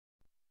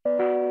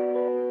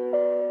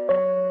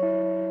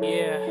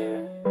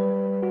Yeah,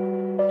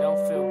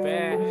 don't feel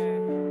bad.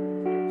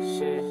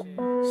 Shit,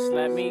 just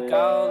let me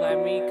go,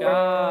 let me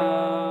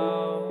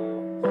go.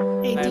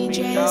 Hey Let me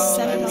DJ, go,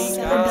 set let it me off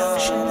go.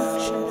 production.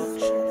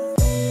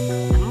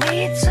 I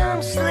need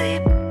some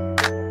sleep.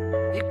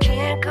 You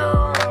can't go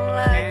on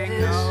like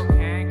this.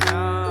 Can't go.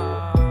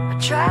 I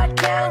tried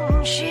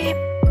counting sheep,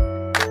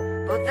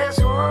 but there's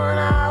one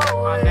I I'll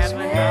always never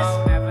miss.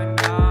 know, never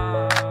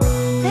know.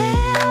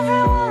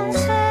 Everyone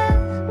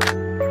says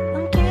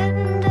I'm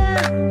getting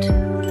down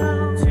too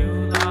low.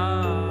 Too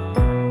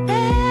low.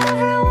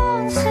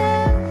 Everyone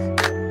says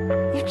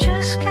you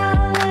just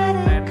gotta let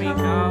Let it me go.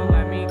 go,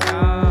 let me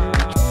go.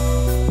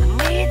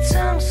 I need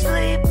some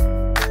sleep.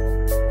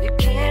 You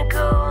can't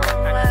go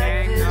on like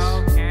Can't this.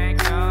 go, can't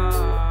go.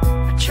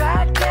 I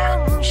tried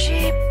counting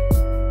sheep,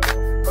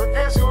 but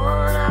there's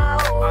one I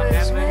I'll always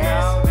never miss.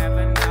 know,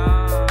 never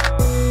know.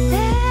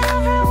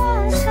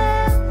 Everyone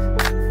says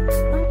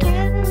I'm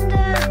getting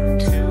down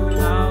too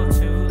low.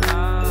 Too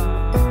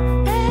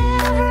low.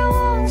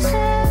 Everyone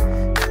says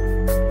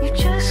you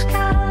just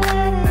gotta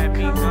let Let it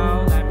me go.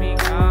 go, let me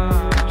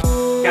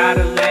go.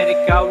 Gotta let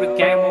it go, the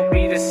game won't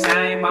be the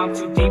same. I'm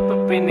too deep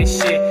up in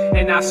this shit,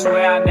 and I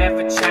swear I'll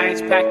never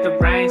change. Pack the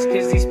reins,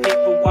 cause these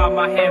people want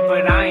my head,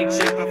 but I ain't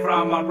tripping for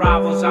all my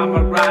rivals. I'm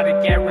a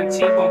rider,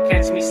 guaranteed won't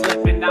catch me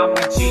slipping. I'm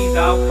a G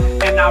though,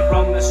 and I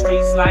roam the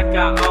streets like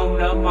I own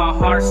them. My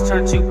heart's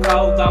turned too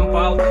cold, I'm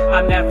bold.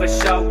 I never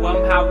show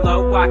them how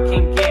low I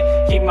can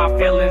get. Keep my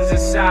feelings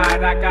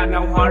inside, I got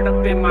no heart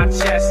up in my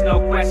chest. No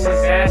questions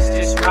asked,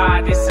 just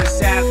ride. It's a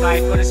sad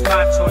life, but it's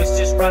my choice.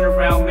 Just run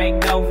around, make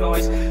no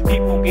noise.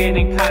 People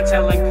getting caught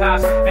telling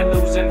cops and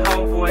losing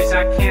homeboys.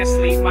 I can't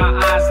sleep, my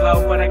eyes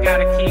low, but I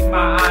gotta keep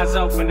my eyes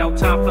open. No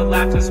time for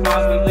laughs and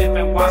smiles, we live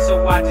in wild,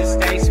 so I just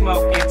stay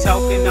smoking.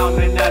 Token on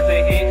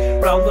another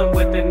hit, rolling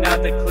with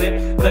another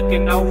clip.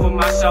 Looking over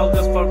my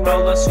shoulders for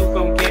rollers who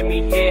gon' get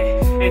me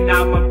hit. And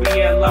I'ma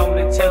be alone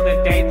until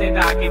the day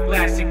that I get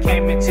blasted.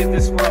 Came into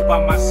this world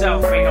by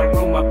myself, ain't no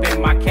room up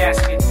in my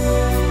casket.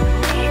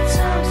 Need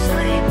some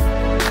sleep.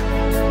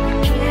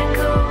 You can't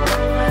go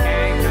on like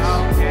Can't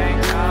go,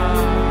 can't go.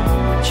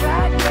 I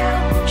tried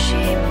counting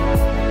sheep,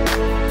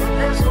 but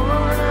there's one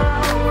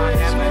I always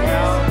Never miss.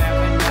 know,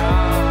 never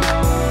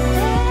know.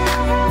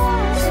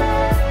 Everyone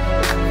says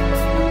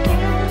I'm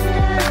getting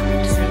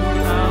down Too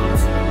low,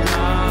 too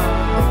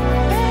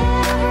low.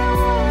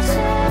 Everyone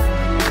says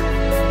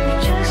you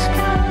just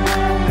gotta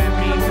Let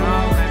me go,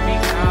 let me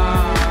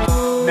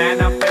go.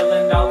 Man, I'm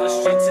feeling all the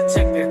streets that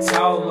took their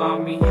toll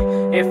on me.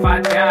 If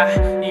I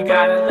die, you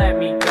gotta let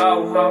me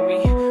go,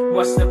 homie.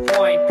 What's the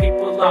point?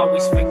 People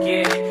always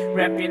forget.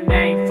 Rep your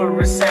name for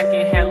a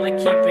second, hella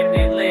keeping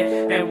it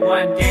lit. And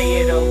one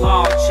day it'll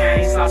all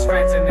change. Lost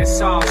friends and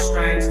it's all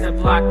strange. The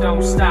block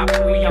don't stop,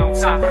 we on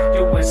top,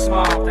 doing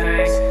small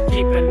things.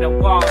 Keeping the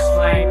walls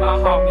flame, my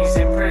homies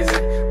in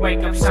prison.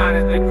 Wake up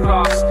signing the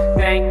cross,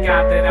 thank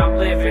God that I'm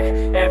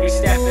living. Every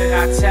step that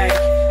I take,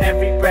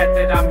 every breath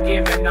that I'm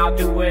giving, I'll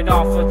do it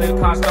all for the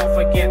cause. Don't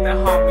forget the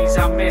homies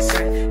I'm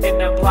missing. In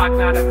the block,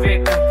 not a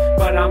victim,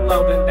 but I'm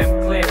loading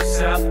them clips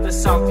up. The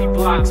salty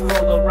blocks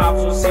full of rocks,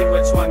 we'll see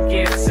which one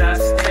gets us.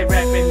 They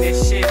repping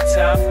this shit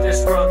tough,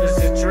 this world is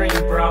a dream,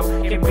 bro.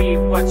 Can be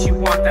what you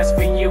want, that's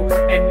for you,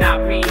 and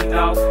not me,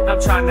 though.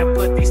 I'm trying to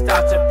put these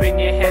thoughts up in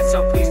your head,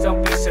 so please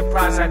don't be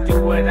surprised. I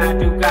do what I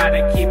do,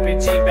 gotta keep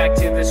it G, back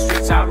to the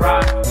streets I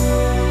rock.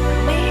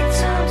 need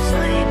some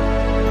sleep.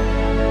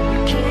 You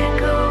can't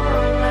go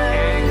on like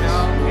Can't this.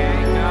 go,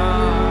 can't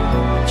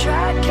go.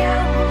 Tried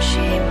counting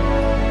sheep,